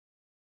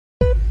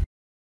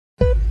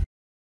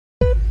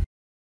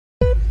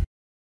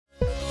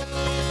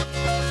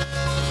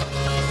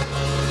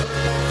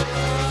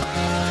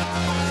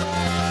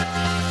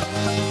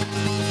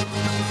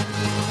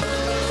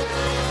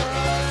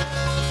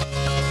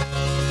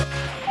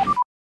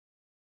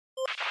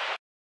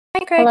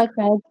Hi, Craig. Hello,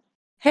 Craig.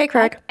 Hey,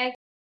 Craig. Hi.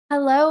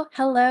 Hello.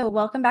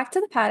 Welcome back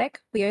to the Paddock.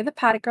 We are the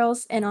Paddock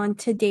Girls, and on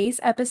today's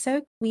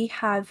episode, we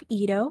have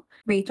Ito,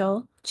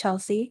 Rachel,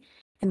 Chelsea,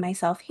 and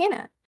myself,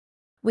 Hannah.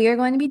 We are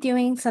going to be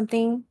doing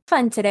something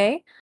fun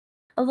today,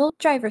 a little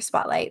driver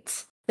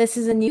spotlight. This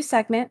is a new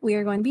segment we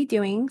are going to be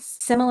doing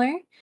similar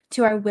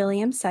to our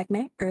Williams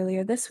segment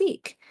earlier this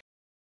week.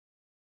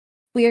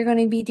 We are going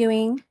to be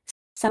doing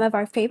some of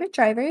our favorite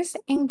drivers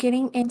and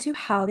getting into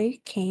how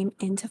they came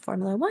into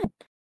Formula One.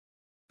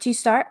 To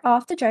start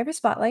off the driver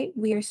spotlight,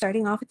 we are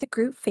starting off with the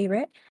group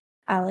favorite,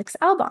 Alex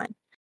Albon.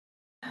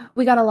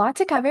 We got a lot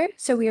to cover,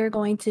 so we are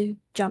going to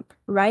jump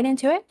right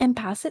into it and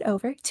pass it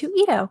over to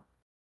Ito.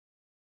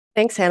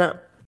 Thanks, Hannah.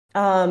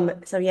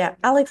 Alex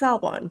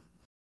Albon.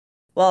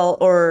 Well,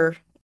 or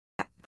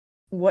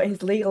what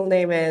his legal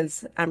name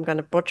is, I'm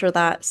gonna butcher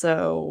that,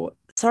 so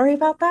sorry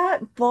about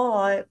that,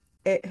 but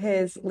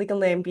his legal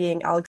name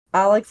being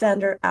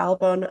Alexander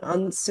Albon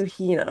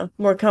Unsuhina,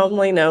 more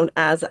commonly known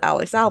as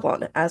Alex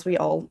Albon, as we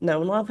all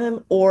know and love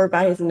him, or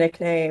by his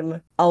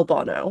nickname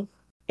Albono,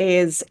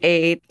 is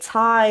a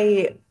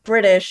Thai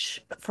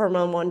British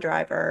Formula One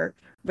driver,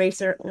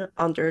 racer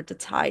under the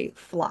Thai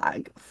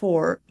flag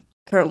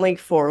currently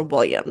for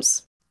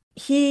Williams.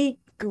 He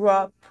grew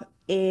up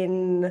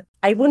in,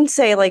 I wouldn't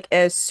say like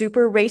a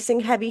super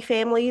racing heavy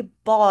family,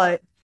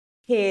 but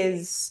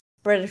his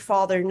British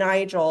father,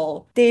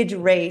 Nigel, did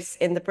race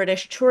in the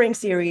British Touring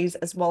Series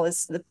as well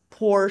as the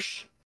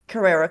Porsche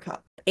Carrera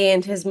Cup.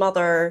 And his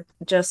mother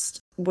just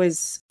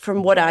was,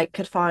 from what I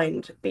could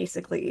find,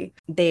 basically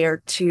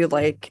there to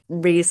like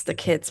raise the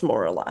kids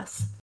more or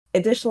less.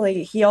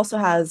 Additionally, he also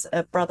has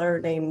a brother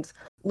named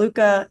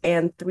Luca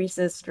and three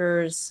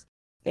sisters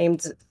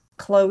named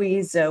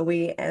Chloe,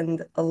 Zoe,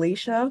 and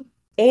Alicia.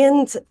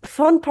 And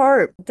fun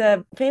part,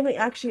 the family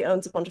actually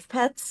owns a bunch of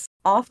pets,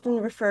 often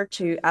referred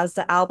to as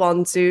the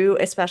Albon Zoo,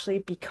 especially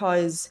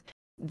because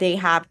they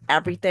have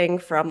everything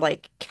from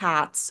like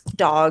cats,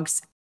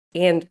 dogs,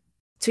 and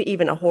to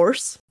even a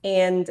horse.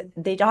 And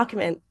they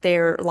document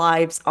their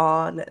lives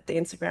on the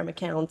Instagram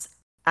accounts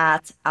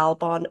at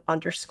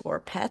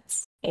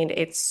Albon_pets. And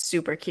it's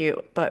super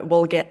cute, but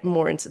we'll get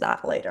more into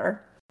that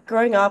later.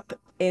 Growing up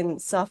in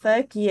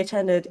Suffolk, he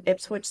attended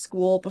Ipswich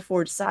School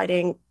before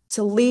deciding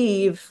to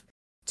leave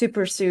to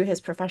pursue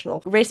his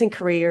professional racing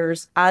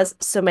careers, as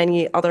so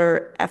many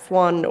other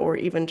F1 or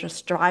even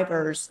just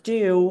drivers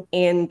do.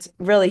 And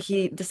really,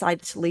 he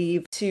decided to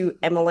leave to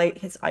emulate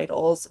his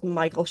idols,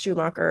 Michael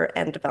Schumacher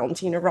and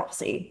Valentino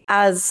Rossi.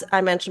 As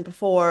I mentioned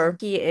before,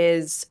 he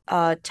is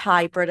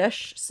Thai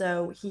British,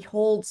 so he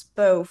holds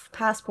both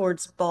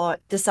passports,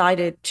 but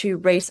decided to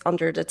race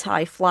under the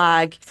Thai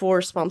flag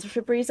for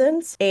sponsorship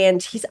reasons.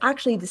 And he's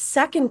actually the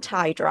second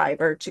Thai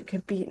driver to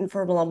compete in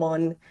Formula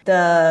One,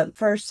 the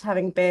first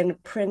having been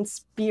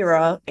Prince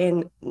Bira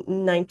in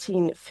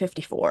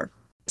 1954.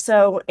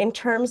 So in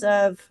terms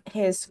of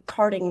his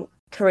karting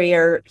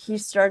career, he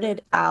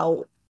started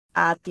out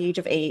at the age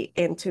of 8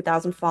 in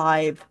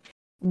 2005,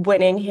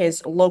 winning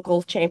his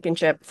local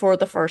championship for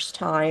the first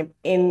time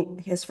in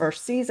his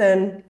first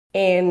season,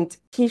 and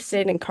he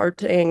stayed in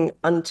karting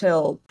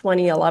until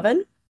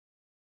 2011.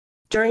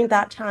 During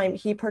that time,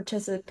 he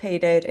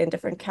participated in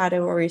different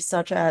categories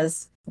such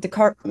as the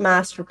Kart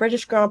Master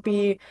British Grand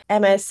Prix,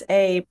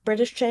 MSA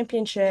British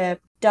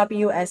Championship,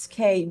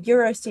 WSK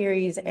Euro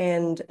Series,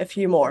 and a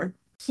few more.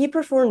 He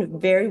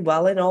performed very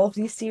well in all of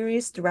these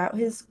series throughout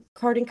his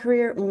karting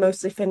career,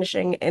 mostly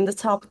finishing in the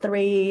top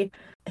 3.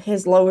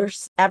 His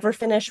lowest ever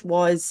finish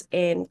was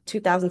in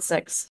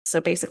 2006,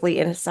 so basically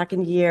in his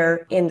second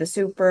year in the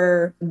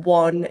Super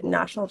 1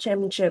 National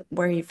Championship,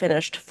 where he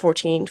finished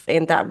 14th,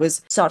 and that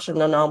was such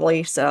an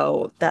anomaly,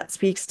 so that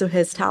speaks to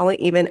his talent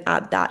even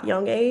at that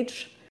young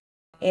age.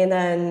 And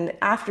then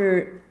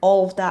after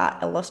all of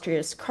that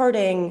illustrious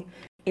karting,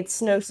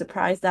 it's no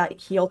surprise that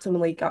he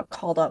ultimately got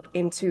called up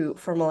into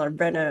Formula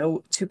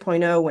Renault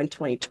 2.0 in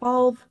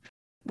 2012,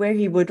 where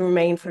he would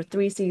remain for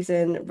 3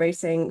 seasons,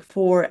 racing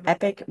for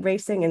Epic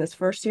Racing in his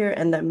first year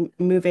and then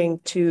moving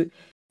to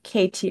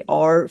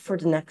KTR for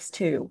the next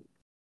 2.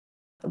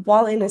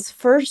 While in his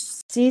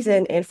first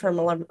season in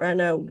Formula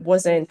Renault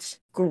wasn't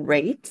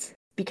great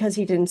because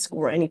he didn't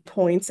score any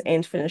points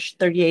and finished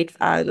 38th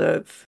out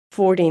of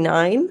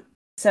 49.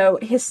 So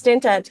his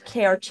stint at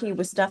KRT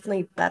was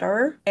definitely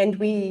better, and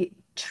we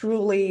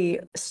truly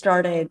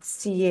started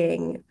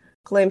seeing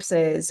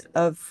glimpses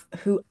of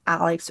who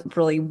Alex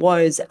really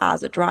was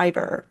as a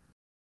driver.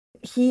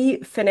 He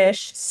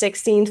finished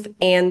 16th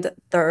and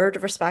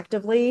 3rd,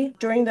 respectively,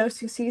 during those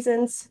 2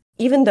 seasons,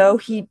 even though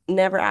he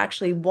never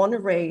actually won a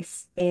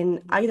race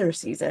in either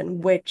season,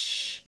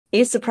 which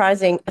is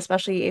surprising,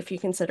 especially if you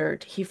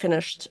considered he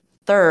finished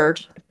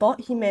 3rd,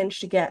 but he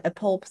managed to get a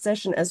pole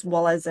position as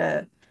well as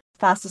a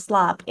fastest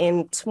lap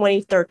in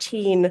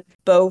 2013,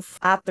 both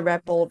at the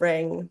Red Bull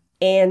Ring,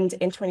 and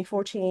in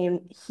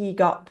 2014, he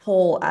got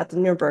pole at the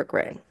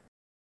Nürburgring.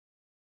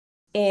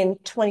 In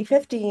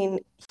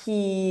 2015,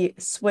 he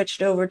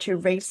switched over to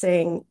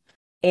racing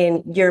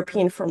in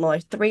European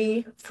Formula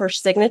 3 for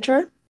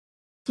Signature.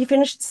 He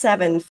finished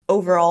 7th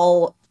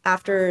overall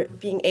after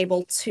being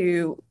able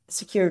to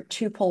secure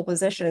 2 pole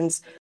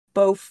positions,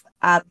 both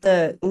at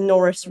the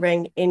Norris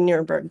Ring in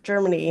Nuremberg,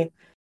 Germany.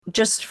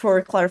 Just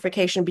for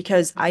clarification,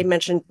 because I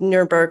mentioned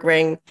Nuremberg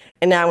and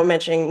now I'm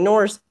mentioning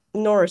Norris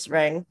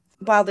Ring.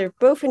 While they're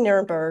both in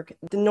Nuremberg,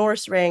 the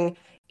Norris Ring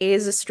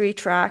is a street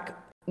track,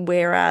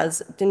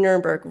 whereas the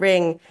Nuremberg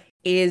Ring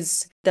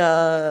is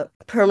the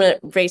permanent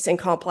racing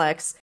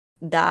complex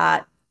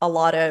that a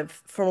lot of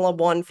Formula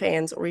One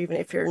fans, or even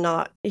if you're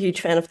not a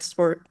huge fan of the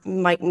sport,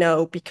 might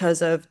know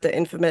because of the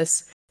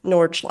infamous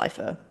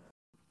Nordschleife.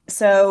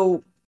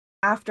 So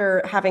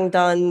after having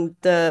done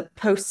the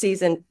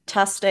postseason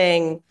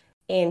testing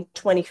in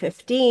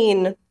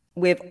 2015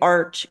 with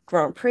Art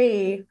Grand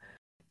Prix,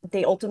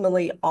 they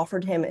ultimately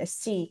offered him a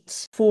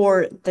seat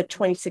for the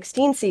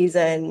 2016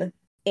 season,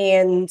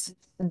 and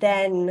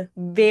then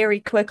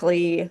very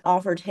quickly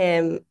offered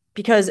him,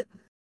 because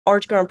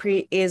Art Grand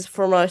Prix is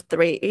Formula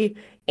 3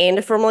 and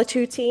a Formula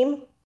 2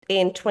 team.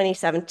 In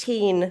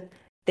 2017,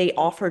 they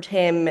offered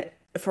him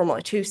a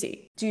Formula 2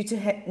 seat due to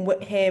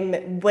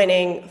him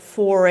winning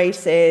 4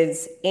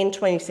 races in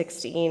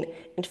 2016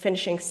 and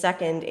finishing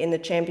second in the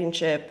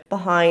championship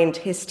behind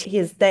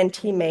his then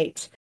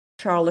teammate,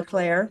 Charles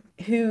Leclerc,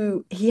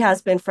 who he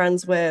has been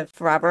friends with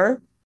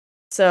forever.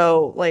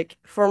 So, like,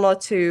 Formula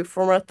 2,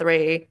 Formula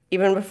 3,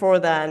 even before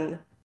then,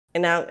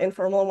 and now in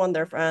Formula 1,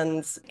 they're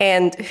friends.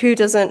 And who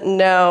doesn't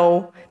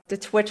know the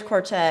Twitch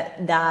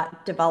quartet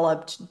that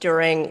developed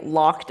during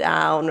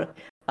lockdown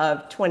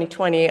of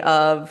 2020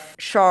 of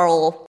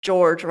Charles,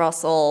 George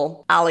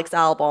Russell, Alex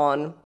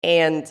Albon,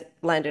 and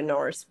Lando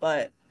Norris,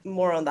 but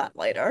more on that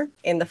later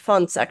in the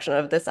fun section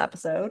of this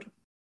episode.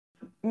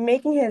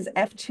 Making his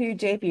F2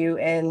 debut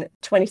in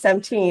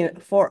 2017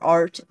 for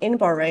Art in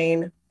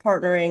Bahrain,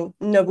 partnering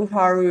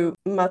Nobuharu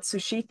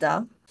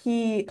Matsushita,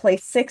 he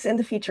placed 6th in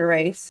the feature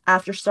race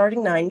after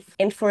starting 9th,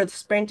 and for the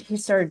sprint he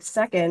started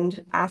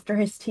 2nd after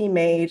his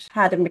teammate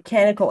had a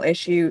mechanical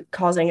issue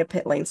causing a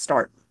pit lane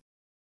start.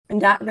 In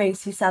that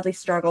race, he sadly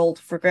struggled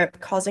for grip,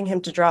 causing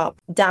him to drop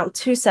down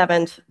to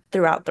 7th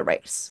throughout the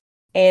race.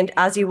 And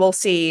as you will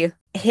see,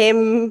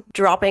 him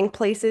dropping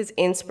places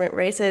in sprint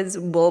races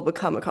will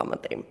become a common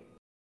theme.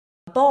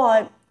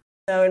 But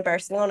so in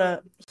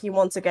Barcelona, he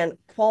once again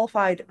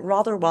qualified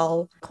rather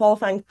well,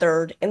 qualifying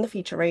 3rd in the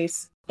feature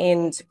race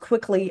and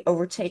quickly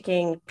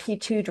overtaking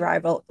P2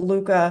 driver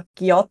Luca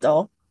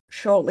Giotto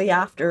shortly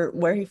after,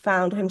 where he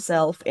found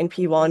himself in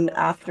P1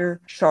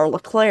 after Charles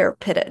Leclerc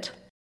pitted.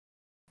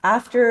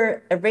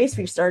 After a race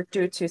restart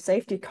due to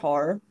safety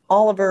car,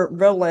 Oliver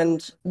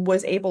Rowland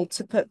was able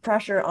to put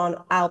pressure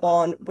on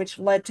Albon, which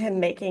led to him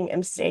making a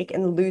mistake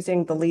and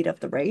losing the lead of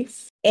the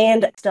race,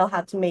 and still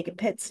had to make a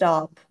pit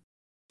stop.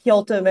 He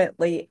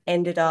ultimately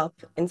ended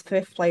up in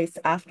 5th place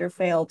after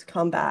failed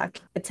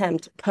comeback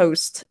attempt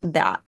post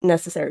that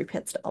necessary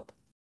pit stop.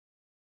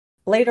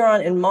 Later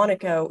on in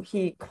Monaco,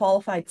 he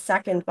qualified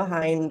 2nd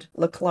behind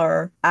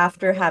Leclerc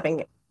after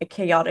having a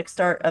chaotic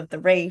start of the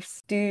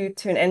race due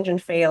to an engine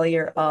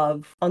failure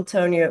of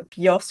Antonio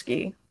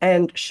Fioschi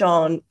and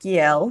Sean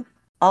Giel.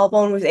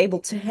 Albon was able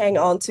to hang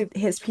on to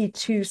his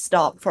P2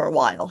 stop for a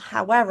while.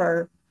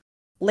 However,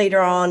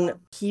 later on,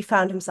 he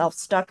found himself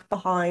stuck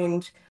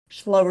behind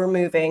slower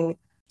moving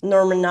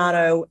Norman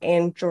Nato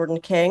and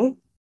Jordan King,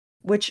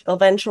 which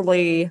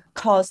eventually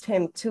caused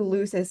him to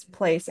lose his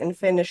place and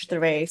finish the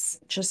race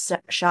just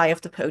shy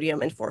of the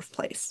podium in 4th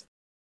place.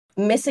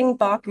 Missing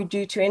Baku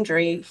due to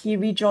injury, he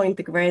rejoined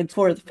the grid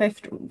for the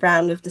 5th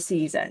round of the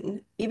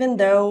season. Even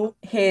though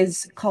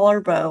his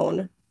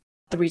collarbone,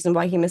 the reason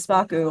why he missed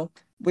Baku,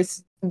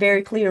 was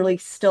very clearly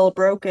still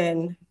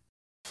broken,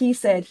 he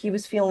said he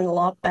was feeling a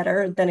lot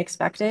better than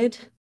expected.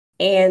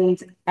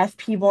 And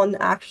FP1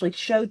 actually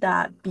showed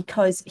that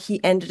because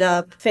he ended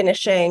up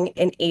finishing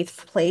in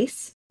 8th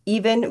place,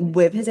 even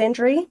with his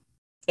injury.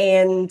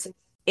 And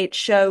it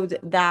showed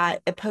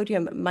that a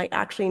podium might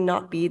actually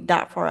not be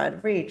that far out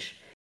of reach.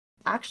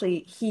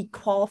 Actually, he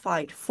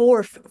qualified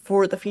 4th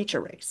for the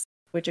feature race,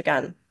 which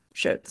again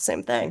showed the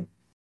same thing.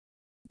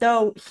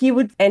 Though he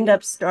would end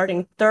up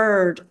starting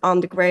 3rd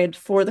on the grid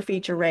for the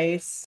feature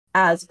race,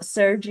 as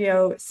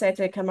Sergio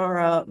Sete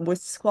Camara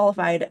was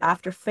disqualified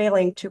after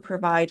failing to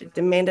provide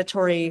the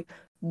mandatory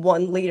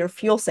 1-liter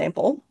fuel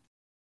sample.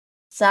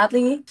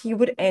 Sadly, he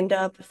would end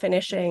up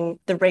finishing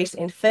the race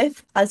in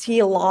 5th, as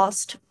he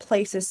lost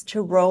places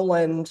to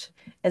Roland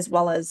as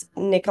well as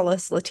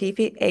Nicholas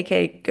Latifi,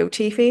 aka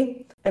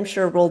Gotifi. I'm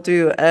sure we'll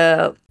do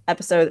an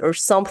episode or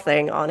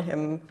something on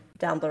him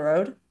down the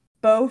road.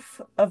 Both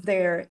of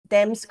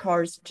them's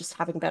cars just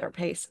having better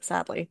pace,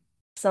 sadly.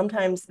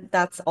 Sometimes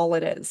that's all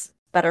it is.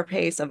 Better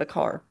pace of a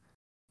car.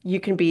 You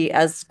can be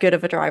as good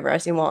of a driver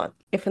as you want.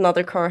 If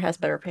another car has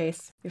better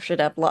pace, you should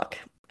have luck.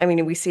 I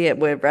mean, we see it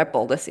with Red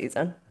Bull this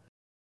season.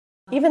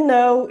 Even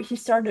though he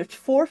started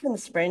 4th in the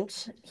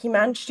sprint, he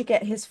managed to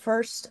get his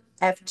first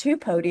F2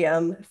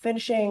 podium,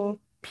 finishing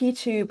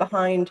P2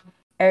 behind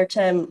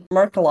Artem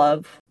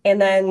Merkelov.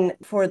 And then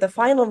for the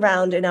final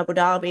round in Abu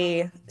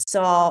Dhabi,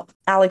 saw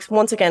Alex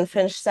once again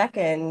finish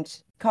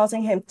 2nd,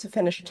 causing him to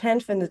finish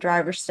 10th in the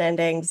driver's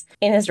standings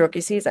in his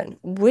rookie season,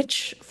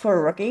 which for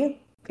a rookie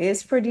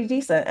is pretty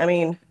decent. I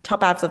mean,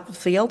 top half of the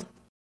field.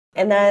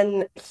 And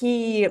then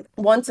he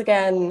once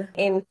again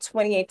in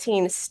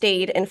 2018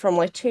 stayed in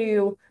Formula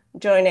 2,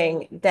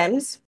 joining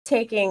Dems,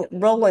 taking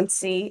Roland's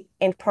seat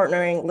and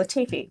partnering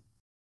Latifi.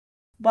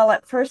 While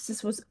at first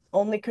this was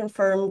only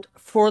confirmed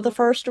for the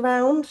first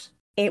round,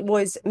 it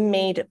was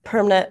made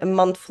permanent a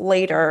month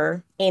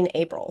later in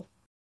April.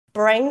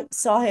 Brian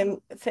saw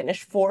him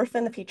finish 4th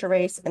in the feature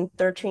race and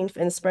 13th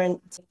in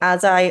sprint,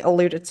 as I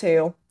alluded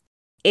to.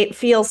 It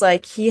feels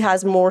like he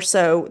has more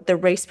so the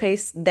race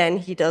pace than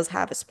he does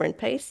have a sprint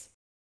pace.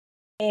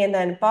 And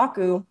then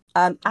Baku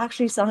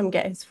actually saw him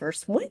get his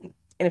first win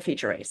in a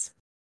feature race.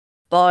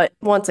 But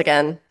once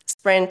again,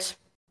 sprint,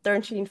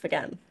 13th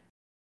again.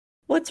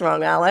 What's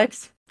wrong,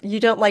 Alex? You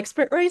don't like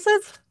sprint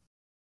races?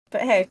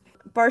 But hey,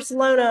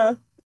 Barcelona,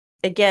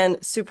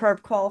 again,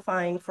 superb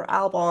qualifying for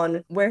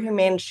Albon, where he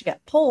managed to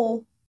get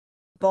pole,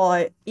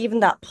 but even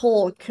that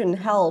pole couldn't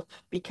help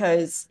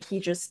because he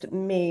just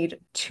made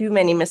too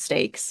many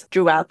mistakes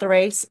throughout the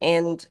race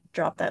and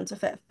dropped down to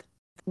 5th.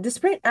 The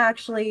sprint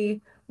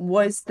actually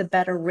was the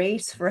better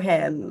race for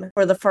him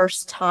for the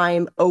first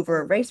time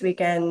over a race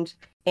weekend,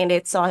 and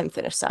it saw him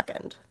finish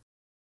 2nd.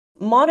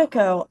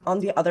 Monaco, on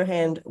the other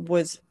hand,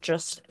 was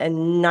just a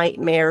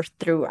nightmare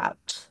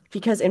throughout,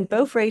 because in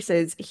both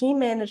races, he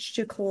managed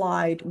to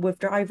collide with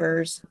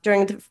drivers.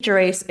 During the feature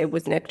race, it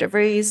was Nick de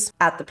Vries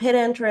at the pit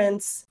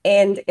entrance,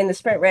 and in the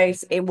sprint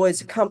race, it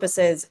was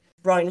Compass's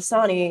Brian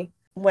Asani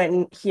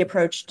when he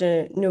approached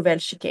the Nouvelle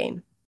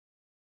Chicane.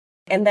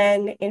 And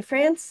then in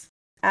France,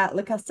 at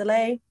Le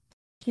Castellet,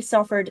 he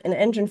suffered an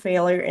engine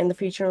failure in the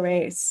feature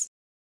race,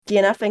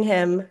 DNFing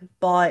him,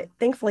 but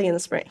thankfully in the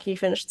sprint, he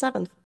finished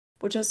 7th.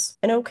 Which is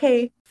an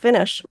okay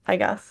finish, I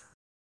guess.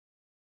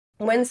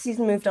 When the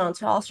season moved on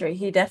to Austria,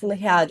 he definitely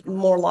had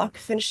more luck,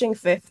 finishing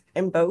 5th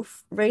in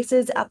both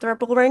races at the Red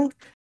Bull Ring.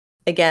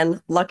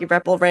 Again, lucky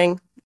Red Bull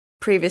Ring.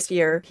 Previous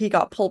year, he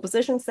got pole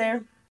positions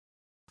there.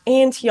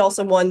 And he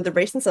also won the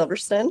race in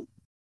Silverstone.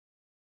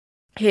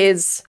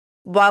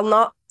 While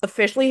not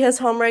officially his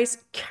home race,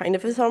 kind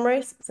of his home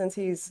race, since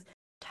he's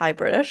Thai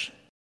British,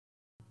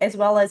 as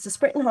well as the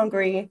sprint in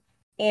Hungary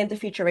and the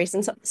feature race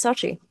in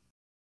Sochi.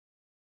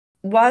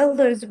 While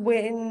those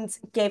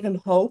wins gave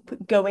him hope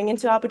going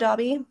into Abu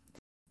Dhabi,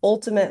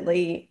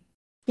 ultimately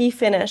he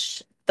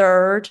finished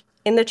 3rd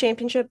in the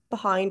championship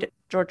behind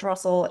George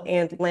Russell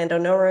and Lando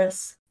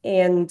Norris.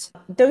 And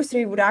those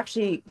 3 would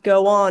actually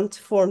go on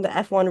to form the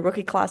F1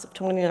 rookie class of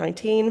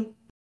 2019.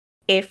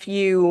 If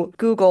you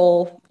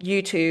Google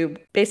YouTube,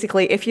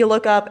 basically, if you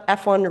look up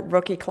F1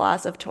 rookie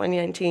class of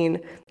 2019,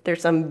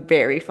 there's some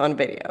very fun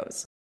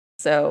videos.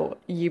 So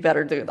you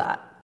better do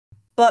that.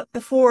 But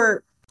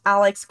before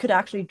Alex could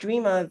actually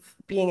dream of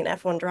being an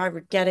F1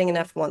 driver, getting an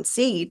F1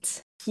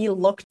 seat, he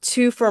looked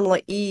to Formula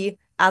E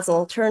as an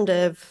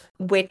alternative,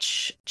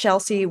 which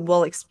Chelsea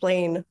will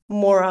explain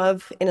more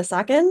of in a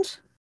second,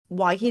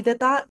 why he did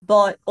that.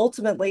 But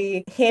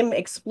ultimately, him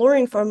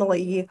exploring Formula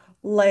E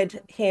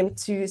led him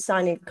to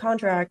signing a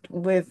contract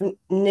with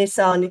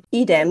Nissan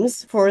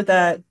EDEMS for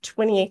the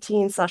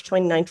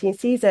 2018/2019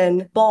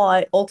 season,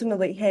 but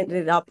ultimately he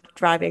ended up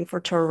driving for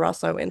Toro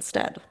Rosso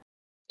instead.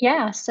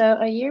 Yeah, so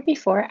a year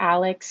before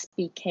Alex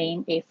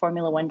became a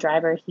Formula One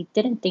driver, he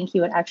didn't think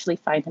he would actually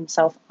find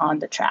himself on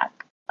the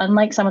track.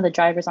 Unlike some of the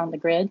drivers on the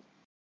grid,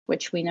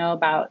 which we know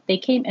about, they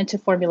came into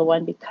Formula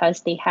One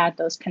because they had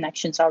those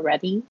connections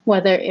already,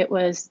 whether it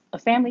was a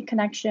family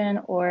connection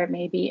or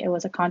maybe it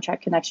was a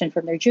contract connection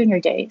from their junior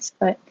days.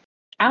 But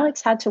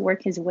Alex had to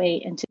work his way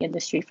into the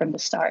industry from the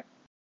start.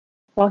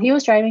 While he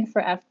was driving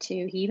for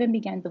F2, he even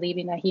began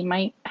believing that he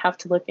might have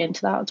to look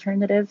into that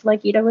alternative,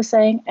 like Ida was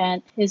saying,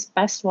 and his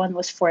best one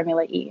was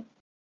Formula E.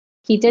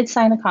 He did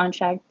sign a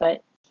contract,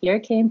 but here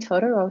came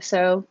Toro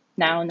Rosso,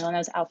 now known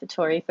as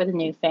AlphaTauri for the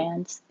new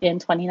fans, in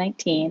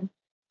 2019.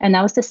 And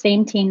that was the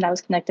same team that was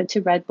connected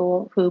to Red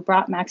Bull, who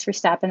brought Max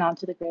Verstappen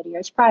onto the grid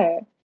years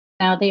prior.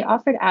 Now, they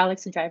offered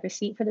Alex a driver's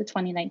seat for the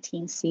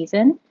 2019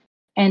 season,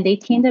 and they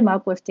teamed him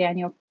up with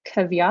Daniel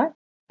Kvyat,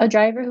 a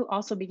driver who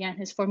also began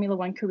his Formula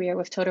One career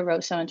with Toro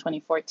Rosso in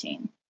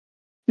 2014.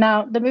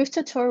 Now, the move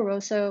to Toro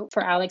Rosso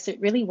for Alex,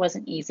 it really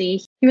wasn't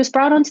easy. He was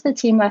brought onto the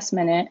team last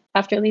minute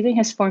after leaving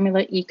his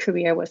Formula E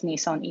career with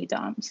Nissan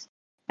EDOMS.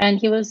 And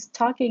he was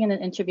talking in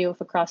an interview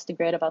with Across the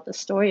Grid about the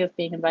story of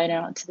being invited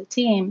onto the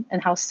team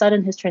and how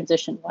sudden his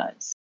transition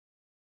was.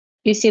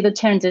 You see, the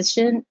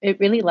transition, it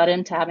really led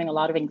him to having a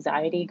lot of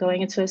anxiety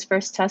going into his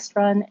first test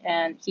run,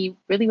 and he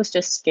really was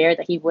just scared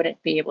that he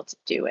wouldn't be able to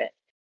do it.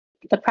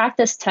 The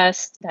practice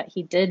test that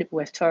he did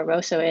with Toro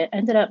Rosso, it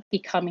ended up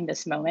becoming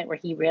this moment where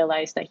he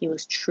realized that he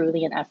was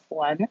truly an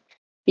F1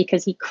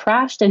 because he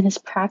crashed in his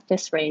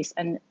practice race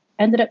and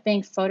ended up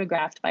being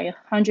photographed by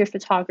 100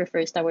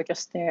 photographers that were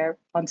just there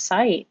on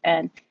site.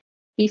 And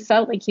he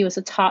felt like he was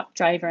a top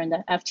driver in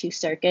the F2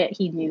 circuit.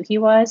 He knew he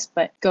was,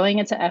 but going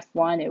into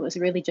F1, it was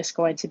really just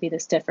going to be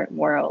this different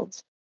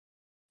world.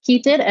 He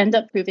did end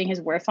up proving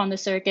his worth on the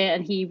circuit,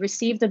 and he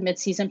received a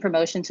midseason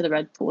promotion to the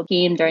Red Bull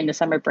team during the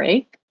summer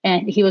break.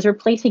 And he was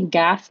replacing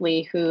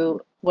Gasly, who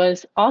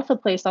was also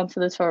placed onto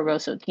the Toro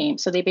Rosso team.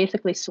 So they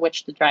basically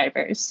switched the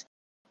drivers.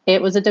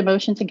 It was a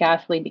demotion to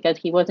Gasly because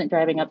he wasn't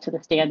driving up to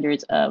the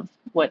standards of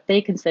what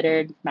they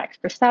considered Max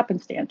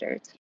Verstappen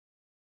standards.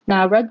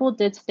 Now, Red Bull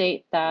did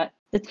state that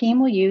the team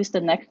will use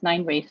the next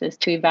 9 races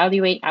to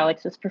evaluate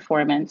Alex's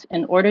performance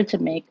in order to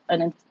make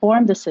an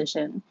informed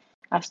decision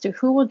as to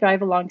who will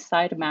drive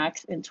alongside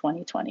Max in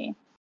 2020.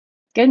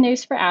 Good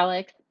news for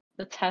Alex,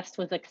 the test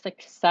was a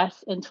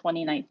success in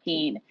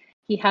 2019.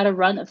 He had a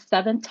run of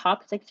 7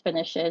 top 6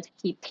 finishes.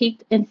 He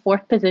peaked in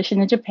 4th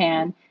position in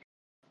Japan,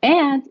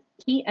 and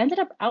he ended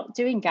up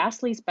outdoing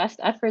Gasly's best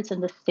efforts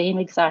in the same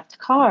exact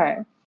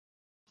car.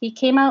 He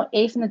came out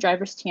 8th in the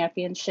Drivers'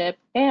 Championship,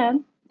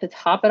 and to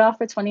top it off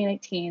for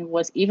 2019,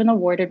 was even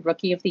awarded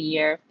Rookie of the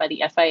Year by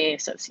the FIA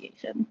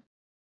Association.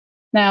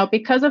 Now,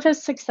 because of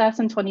his success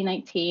in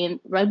 2019,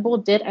 Red Bull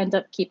did end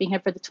up keeping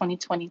him for the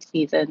 2020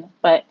 season.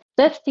 But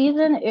this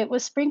season, it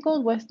was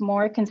sprinkled with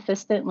more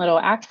consistent little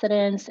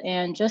accidents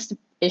and just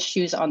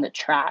issues on the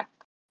track.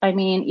 I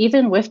mean,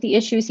 even with the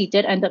issues, he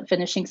did end up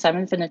finishing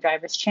 7th in the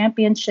Drivers'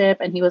 Championship,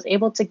 and he was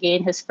able to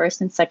gain his first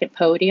and second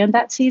podium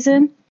that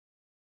season.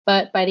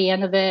 But by the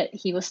end of it,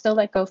 he was still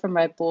let go from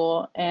Red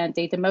Bull, and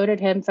they demoted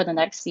him for the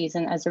next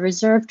season as a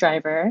reserve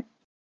driver,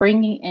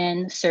 bringing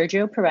in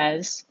Sergio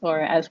Perez,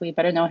 or as we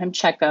better know him,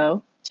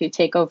 Checo, to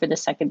take over the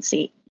second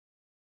seat.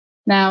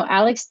 Now,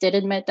 Alex did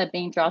admit that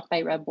being dropped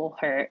by Red Bull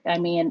hurt. I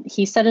mean,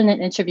 he said in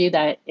an interview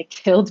that it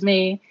killed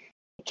me.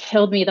 It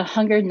killed me. The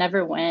hunger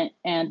never went,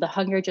 and the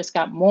hunger just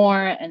got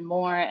more and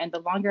more. And the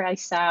longer I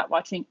sat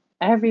watching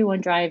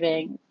everyone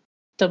driving,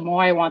 the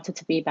more I wanted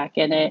to be back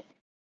in it.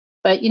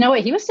 But you know what?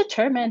 He was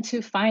determined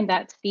to find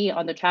that seat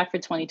on the track for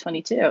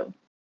 2022.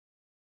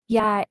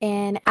 Yeah,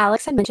 and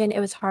Alex had mentioned it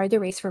was hard to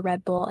race for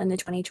Red Bull in the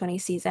 2020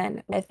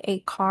 season with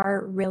a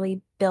car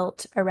really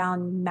built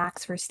around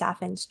Max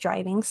Verstappen's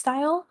driving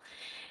style.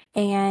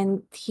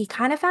 And he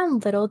kind of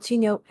found little to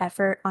no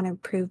effort on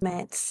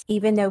improvements,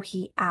 even though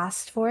he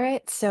asked for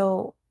it.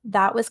 So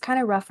that was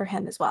kind of rough for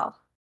him as well.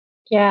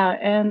 Yeah,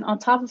 and on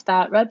top of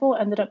that, Red Bull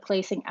ended up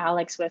placing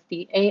Alex with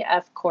the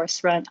AF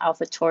Course Run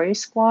AlphaTauri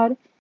squad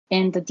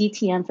in the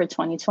DTM for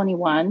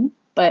 2021,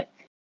 but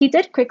he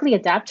did quickly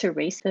adapt to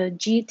race the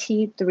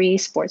GT3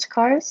 sports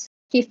cars.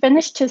 He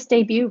finished his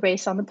debut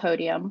race on the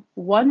podium,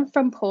 won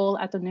from pole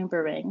at the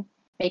Nürburgring,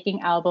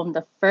 making Albon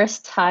the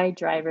first Thai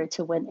driver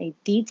to win a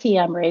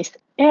DTM race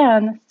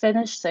and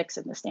finish 6th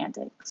in the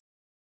standings.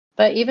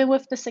 But even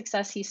with the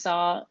success he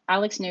saw,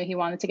 Alex knew he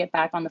wanted to get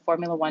back on the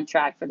Formula One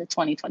track for the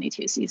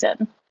 2022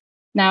 season.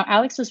 Now,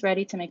 Alex was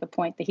ready to make a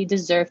point that he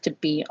deserved to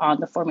be on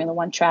the Formula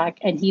One track,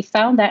 and he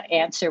found that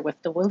answer with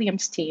the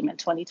Williams team in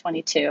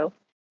 2022,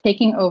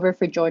 taking over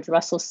for George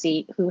Russell's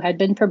seat, who had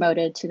been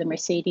promoted to the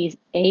Mercedes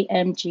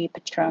AMG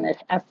Petronas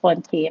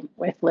F1 team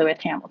with Lewis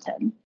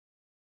Hamilton.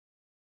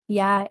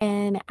 Yeah,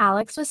 and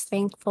Alex was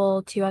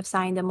thankful to have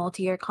signed a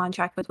multi-year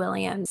contract with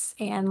Williams.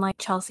 And like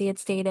Chelsea had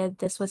stated,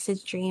 this was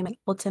his dream, and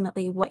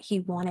ultimately what he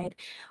wanted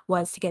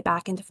was to get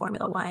back into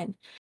Formula One.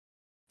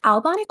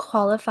 Albon had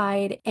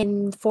qualified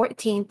in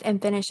 14th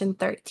and finished in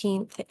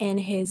 13th in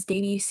his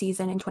debut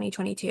season in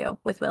 2022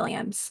 with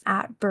Williams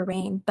at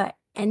Bahrain, but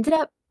ended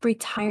up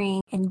retiring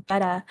in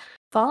Jeddah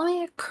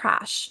following a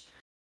crash.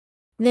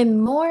 Then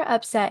more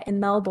upset in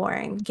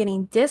Melbourne,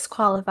 getting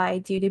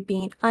disqualified due to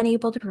being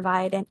unable to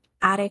provide an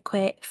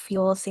adequate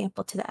fuel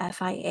sample to the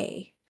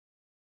FIA.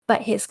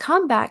 But his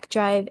comeback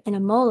drive in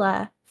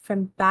Imola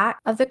from back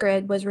of the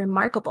grid was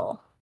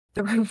remarkable.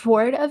 The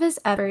reward of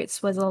his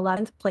efforts was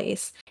 11th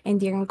place, and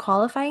during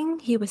qualifying,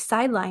 he was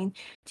sidelined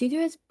due to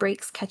his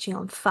brakes catching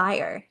on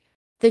fire.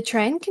 The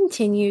trend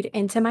continued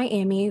into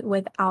Miami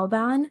with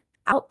Albon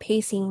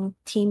outpacing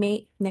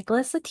teammate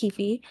Nicholas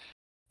Latifi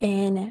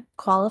in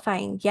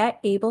qualifying, yet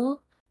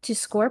able to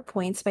score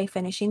points by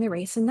finishing the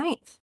race in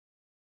 9th.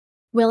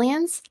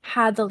 Williams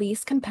had the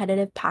least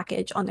competitive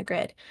package on the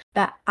grid,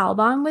 but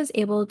Albon was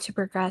able to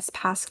progress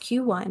past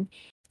Q1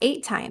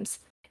 8 times,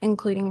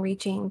 including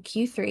reaching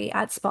Q3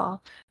 at Spa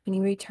when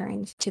he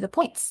returned to the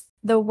points.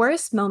 The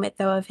worst moment,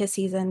 though, of his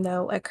season,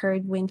 though,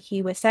 occurred when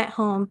he was sent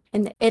home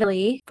in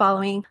Italy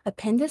following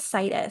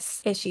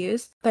appendicitis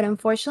issues, but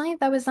unfortunately,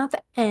 that was not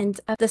the end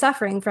of the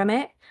suffering from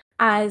it,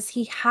 as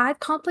he had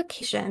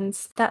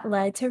complications that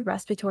led to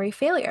respiratory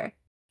failure,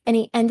 and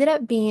he ended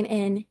up being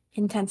in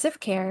intensive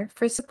care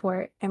for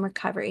support and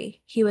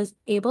recovery. He was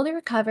able to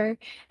recover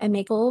and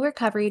make full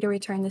recovery to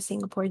return to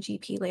Singapore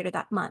GP later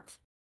that month.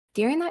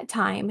 During that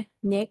time,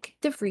 Nick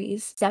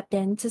DeVries stepped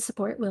in to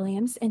support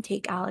Williams and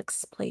take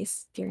Alex's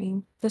place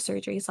during the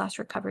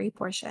surgery/recovery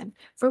portion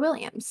for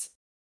Williams.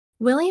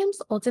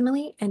 Williams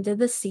ultimately ended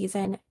the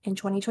season in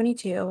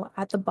 2022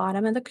 at the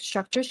bottom of the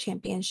Constructors'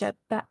 Championship,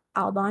 but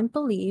Albon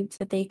believed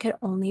that they could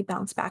only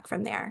bounce back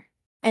from there.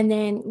 And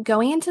then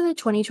going into the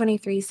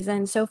 2023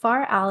 season, so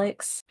far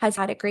Alex has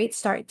had a great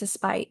start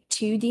despite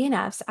 2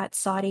 DNFs at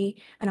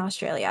Saudi and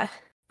Australia.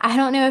 I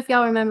don't know if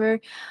y'all remember,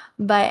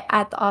 but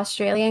at the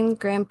Australian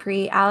Grand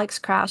Prix, Alex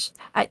crashed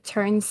at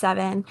turn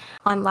 7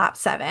 on lap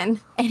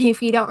 7. And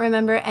if you don't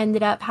remember,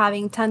 ended up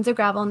having tons of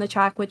gravel on the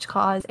track, which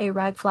caused a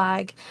red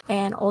flag,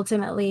 and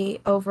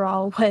ultimately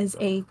overall was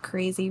a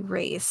crazy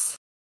race.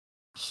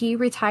 He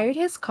retired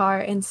his car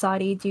in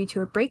Saudi due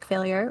to a brake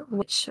failure,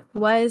 which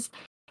was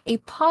a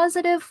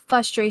positive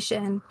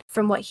frustration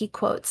from what he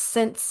quotes,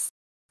 since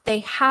they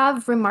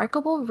have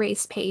remarkable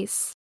race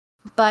pace,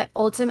 but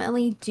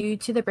ultimately, due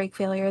to the brake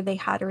failure, they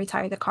had to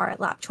retire the car at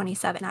lap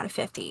 27 out of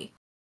 50.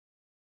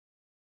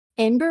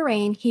 In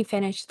Bahrain, he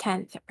finished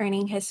 10th,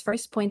 earning his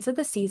first points of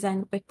the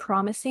season with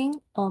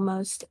promising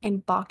almost in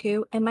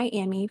Baku and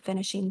Miami,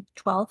 finishing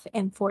 12th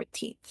and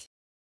 14th.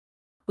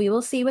 We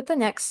will see what the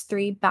next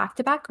 3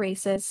 back-to-back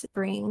races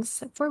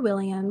brings for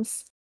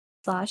Williams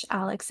 /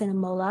 Alex in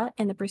Imola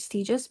and the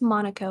prestigious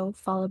Monaco,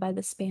 followed by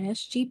the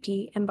Spanish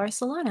GP in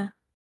Barcelona.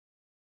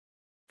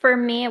 For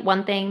me,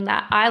 one thing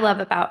that I love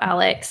about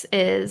Alex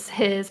is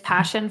his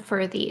passion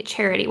for the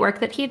charity work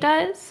that he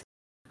does.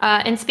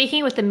 In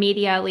speaking with the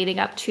media leading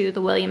up to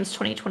the Williams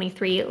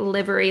 2023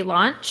 livery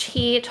launch,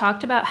 he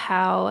talked about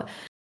how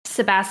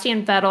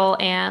Sebastian Vettel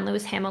and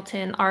Lewis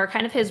Hamilton are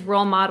kind of his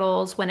role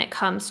models when it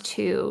comes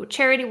to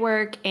charity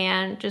work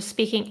and just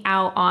speaking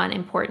out on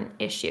important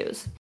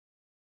issues.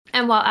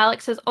 And while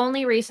Alex has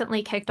only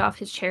recently kicked off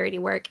his charity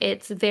work,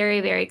 it's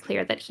very, very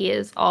clear that he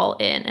is all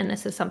in, and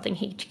this is something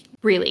he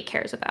really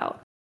cares about.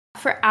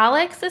 For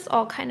Alex, this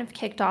all kind of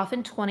kicked off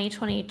in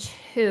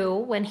 2022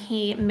 when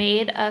he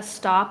made a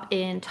stop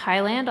in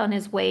Thailand on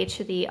his way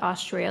to the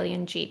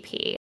Australian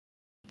GP.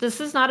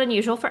 This is not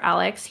unusual for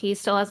Alex. He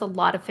still has a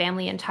lot of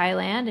family in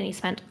Thailand, and he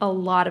spent a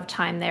lot of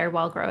time there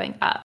while growing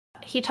up.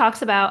 He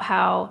talks about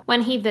how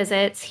when he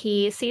visits,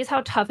 he sees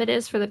how tough it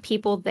is for the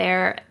people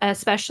there,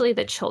 especially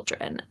the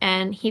children,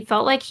 and he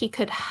felt like he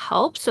could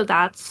help, so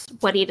that's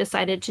what he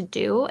decided to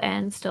do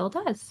and still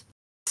does.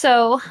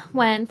 So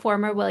when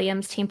former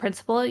Williams team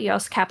principal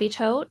Jos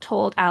Capito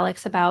told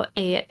Alex about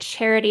a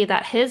charity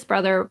that his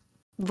brother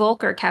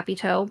Volker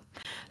Capito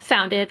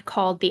founded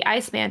called the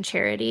Iceman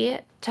Charity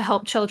to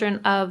help children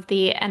of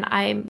the, and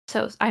I'm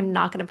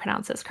not going to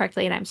pronounce this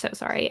correctly, and I'm so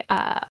sorry,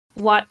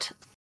 Wat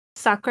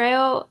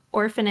Sakreo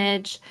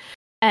Orphanage,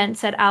 and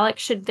said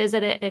Alex should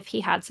visit it if he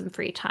had some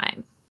free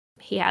time.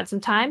 He had some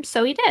time,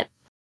 so he did.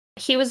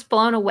 He was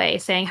blown away,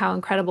 saying how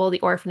incredible the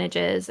orphanage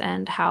is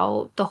and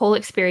how the whole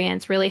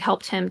experience really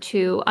helped him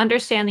to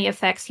understand the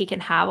effects he can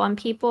have on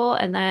people,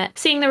 and that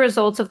seeing the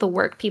results of the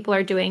work people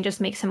are doing just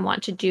makes him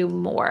want to do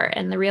more.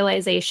 And the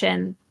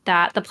realization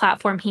that the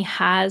platform he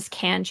has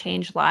can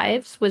change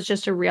lives was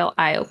just a real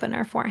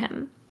eye-opener for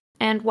him.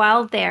 And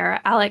while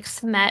there,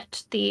 Alex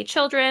met the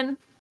children,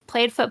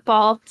 played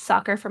football,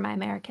 soccer for my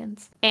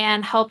Americans,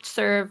 and helped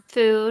serve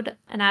food.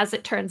 And as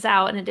it turns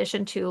out, in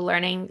addition to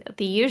learning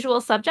the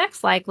usual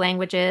subjects like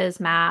languages,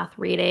 math,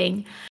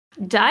 reading,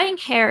 dyeing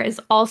hair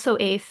is also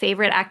a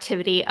favorite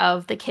activity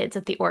of the kids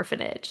at the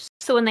orphanage.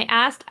 So when they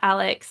asked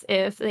Alex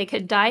if they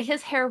could dye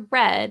his hair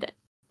red,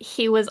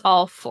 he was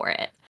all for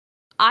it.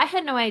 I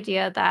had no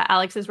idea that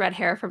Alex's red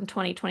hair from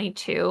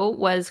 2022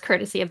 was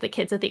courtesy of the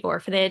kids at the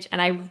orphanage,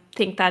 and I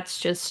think that's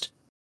just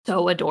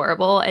so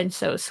adorable and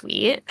so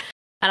sweet.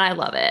 And I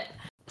love it.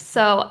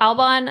 So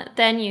Albon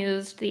then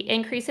used the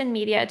increase in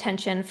media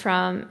attention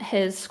from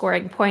his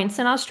scoring points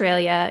in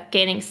Australia,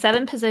 gaining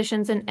 7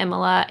 positions in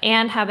Imola,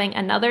 and having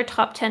another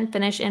top 10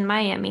 finish in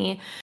Miami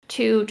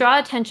to draw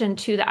attention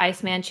to the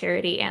Iceman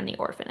charity and the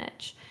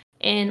orphanage.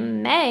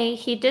 In May,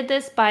 he did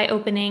this by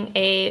opening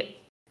a,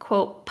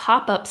 quote,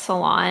 pop-up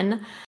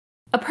salon,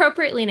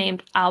 appropriately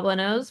named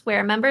Albonos,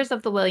 where members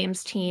of the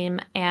Williams team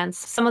and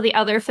some of the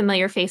other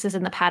familiar faces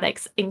in the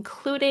paddocks,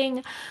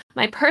 including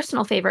my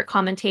personal favorite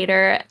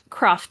commentator,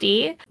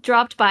 Crofty,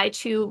 dropped by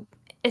to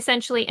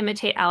essentially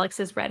imitate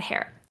Alex's red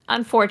hair.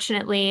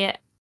 Unfortunately,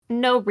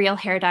 no real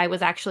hair dye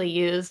was actually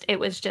used. It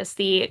was just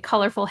the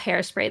colorful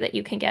hairspray that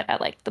you can get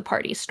at like the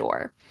party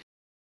store.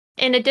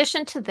 In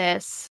addition to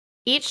this,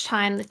 each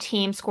time the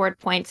team scored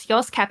points,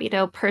 Jos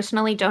Capito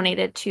personally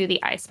donated to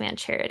the Iceman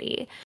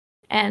charity.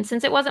 And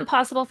since it wasn't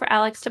possible for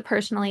Alex to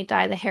personally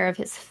dye the hair of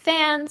his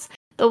fans,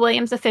 the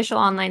Williams official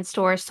online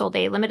store sold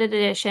a limited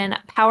edition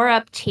Power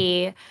Up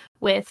tee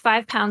with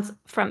 £5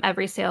 from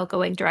every sale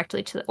going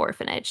directly to the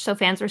orphanage. So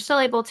fans were still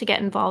able to get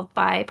involved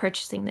by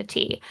purchasing the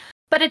tee.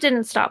 But it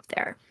didn't stop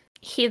there.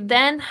 He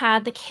then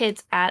had the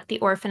kids at the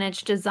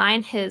orphanage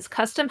design his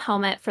custom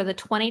helmet for the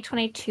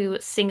 2022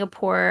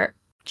 Singapore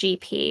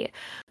GP,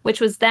 which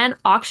was then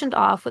auctioned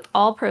off with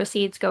all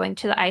proceeds going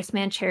to the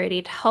Iceman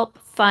charity to help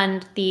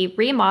fund the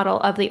remodel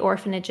of the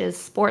orphanage's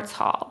sports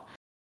hall.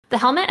 The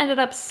helmet ended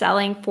up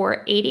selling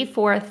for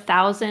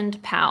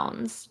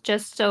 £84,000,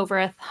 just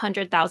over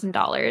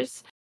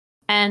 $100,000.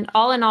 And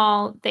all in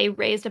all, they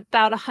raised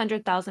about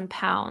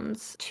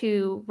 £100,000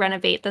 to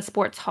renovate the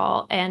sports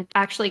hall and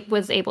actually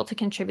was able to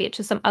contribute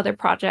to some other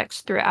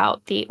projects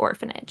throughout the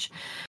orphanage.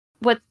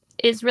 What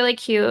is really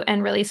cute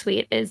and really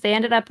sweet is they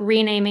ended up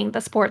renaming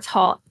the sports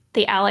hall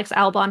the Alex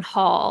Albon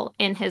Hall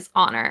in his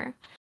honor.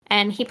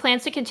 And he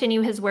plans to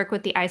continue his work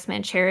with the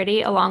Iceman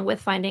charity, along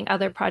with finding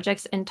other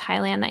projects in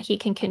Thailand that he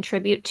can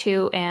contribute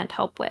to and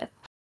help with.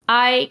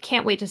 I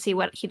can't wait to see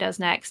what he does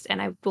next,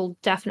 and I will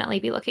definitely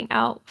be looking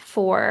out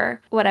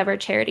for whatever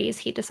charities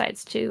he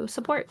decides to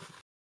support.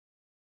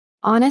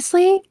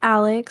 Honestly,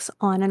 Alex,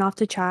 on and off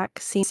the track,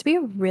 seems to be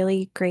a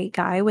really great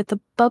guy with a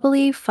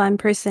bubbly, fun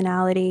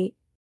personality.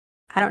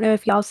 I don't know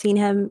if y'all seen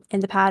him in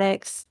the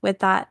paddocks with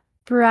that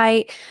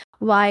bright,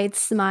 wide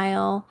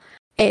smile.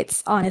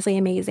 It's honestly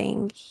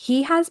amazing.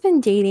 He has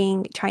been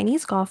dating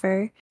Chinese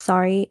golfer,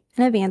 sorry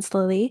in advance,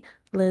 Lily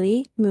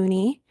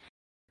Mooney.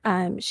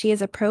 She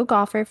is a pro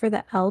golfer for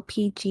the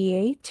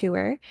LPGA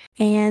Tour,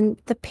 and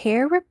the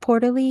pair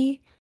reportedly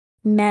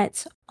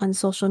met on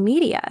social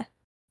media.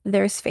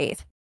 There's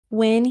faith.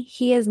 When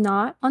he is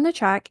not on the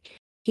track,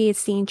 he is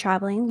seen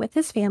traveling with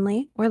his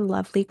family or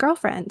lovely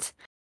girlfriend.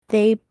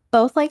 They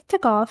both like to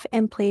golf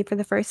and played for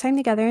the first time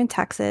together in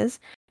Texas.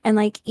 And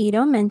like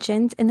Ito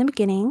mentioned in the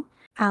beginning,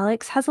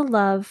 Alex has a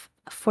love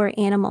for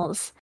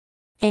animals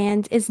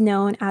and is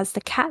known as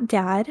the cat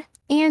dad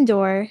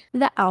and/or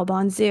the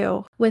Albon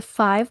Zoo, with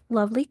 5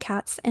 lovely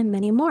cats and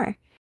many more.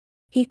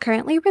 He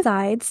currently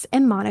resides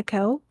in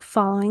Monaco,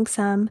 following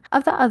some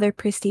of the other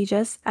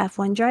prestigious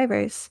F1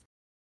 drivers.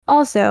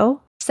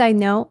 Also, side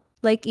note,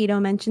 like Ito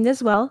mentioned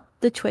as well,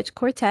 the Twitch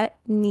quartet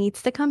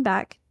needs to come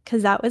back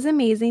because that was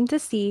amazing to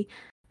see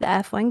the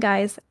F1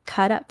 guys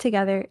cut up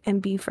together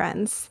and be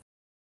friends.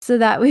 So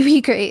that would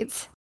be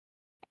great.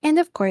 And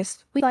of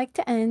course, we'd like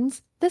to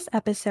end this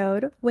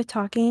episode with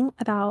talking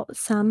about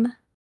some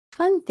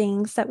fun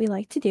things that we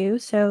like to do.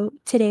 So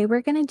today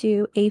we're going to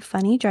do a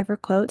funny driver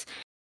quote,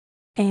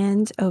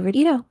 and over to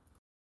Ito.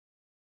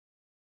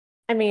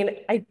 I mean,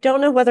 I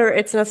don't know whether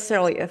it's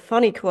necessarily a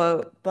funny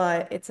quote,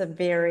 but it's a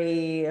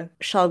very,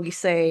 shall we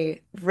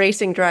say,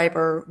 racing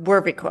driver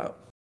worthy quote.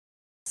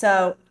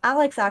 So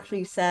Alex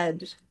actually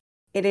said,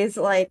 "It is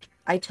like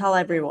I tell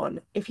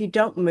everyone, if you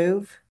don't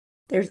move,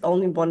 there's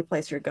only one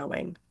place you're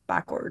going,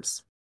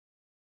 backwards."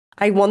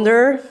 I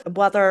wonder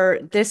whether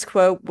this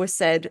quote was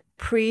said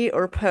pre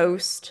or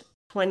post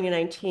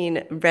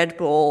 2019 Red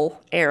Bull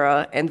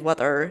era and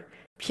whether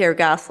Pierre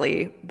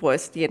Gasly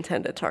was the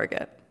intended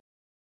target.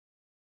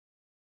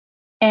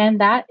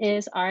 And that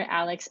is our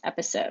Alex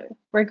episode.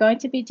 We're going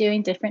to be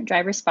doing different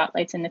driver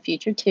spotlights in the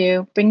future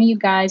too, bringing you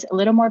guys a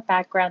little more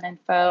background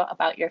info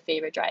about your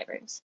favorite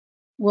drivers.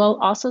 We'll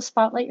also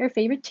spotlight your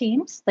favorite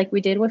teams, like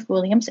we did with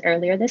Williams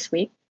earlier this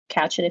week.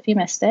 Catch it if you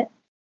missed it.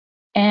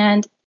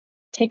 And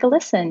take a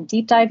listen,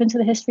 deep dive into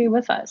the history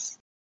with us.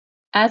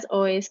 As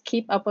always,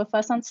 keep up with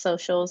us on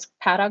socials,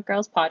 Paddock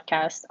Girls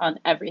Podcast on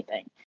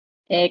everything.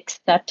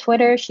 Except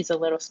Twitter, she's a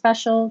little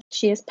special.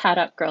 She is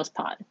Paddock Girls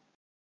Pod.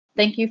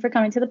 Thank you for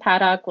coming to the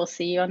paddock. We'll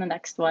see you on the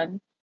next one.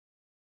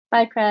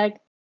 Bye, Craig.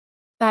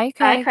 Bye,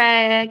 Bye, Craig.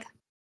 Craig.